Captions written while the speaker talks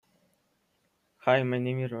Hi, my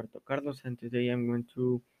name is Roberto Carlos, and today I'm going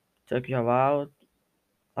to talk you about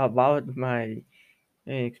my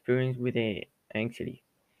experience with the anxiety.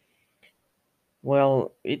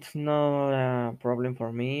 Well, it's not a problem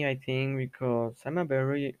for me, I think, because I'm a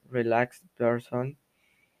very relaxed person,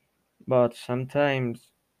 but sometimes,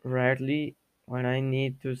 rarely, when I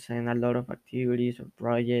need to send a lot of activities or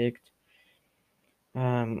projects,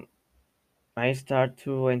 um, I start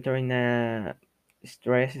to enter in a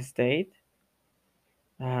stress state.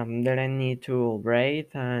 That I need to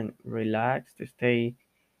breathe and relax to stay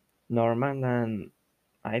normal, and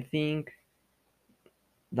I think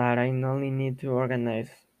that I only need to organize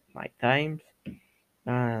my times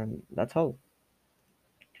and that's all.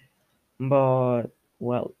 But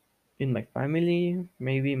well, in my family,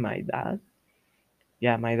 maybe my dad,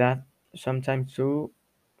 yeah, my dad sometimes too,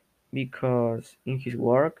 because in his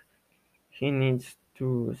work he needs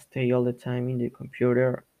to stay all the time in the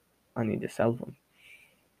computer and in the cell phone.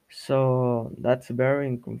 So that's very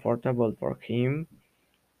uncomfortable for him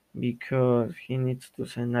because he needs to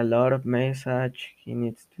send a lot of message, he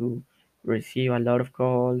needs to receive a lot of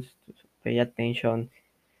calls, to pay attention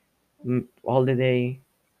all the day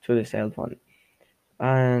to the cell phone.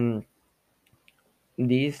 And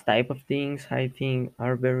these type of things I think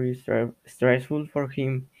are very stressful for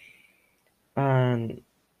him. And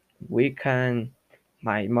we can,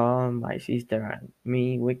 my mom, my sister, and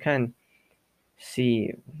me, we can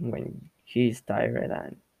see when he's tired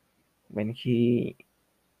and when he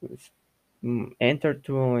entered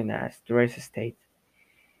to in a stress state.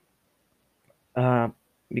 uh,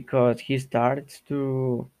 because he starts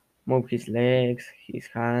to move his legs, his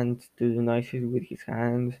hands, to do noises with his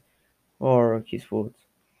hands or his foot,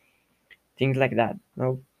 things like that.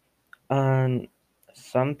 No, and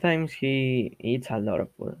sometimes he eats a lot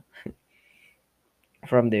of food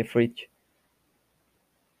from the fridge.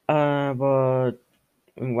 But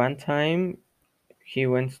one time he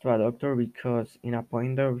went to a doctor because in a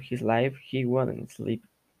point of his life he wouldn't sleep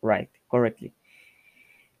right correctly,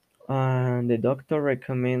 and the doctor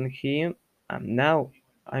recommended him. And now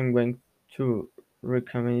I'm going to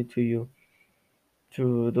recommend it to you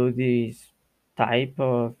to do these type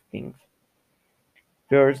of things.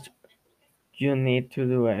 First, you need to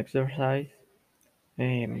do exercise.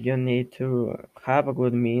 You need to have a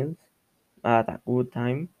good meals at a good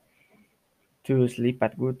time, to sleep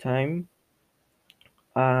at good time.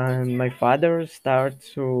 And my father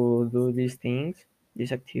starts to do these things,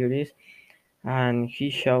 these activities, and he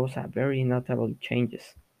shows a very notable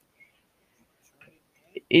changes.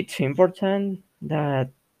 It's important that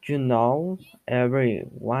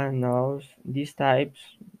everyone knows these things,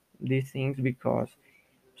 because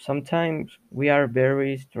sometimes we are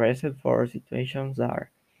very stressed for situations that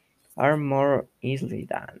are more easily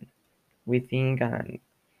than we think. And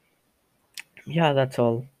yeah, that's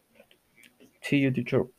all. See you, teacher.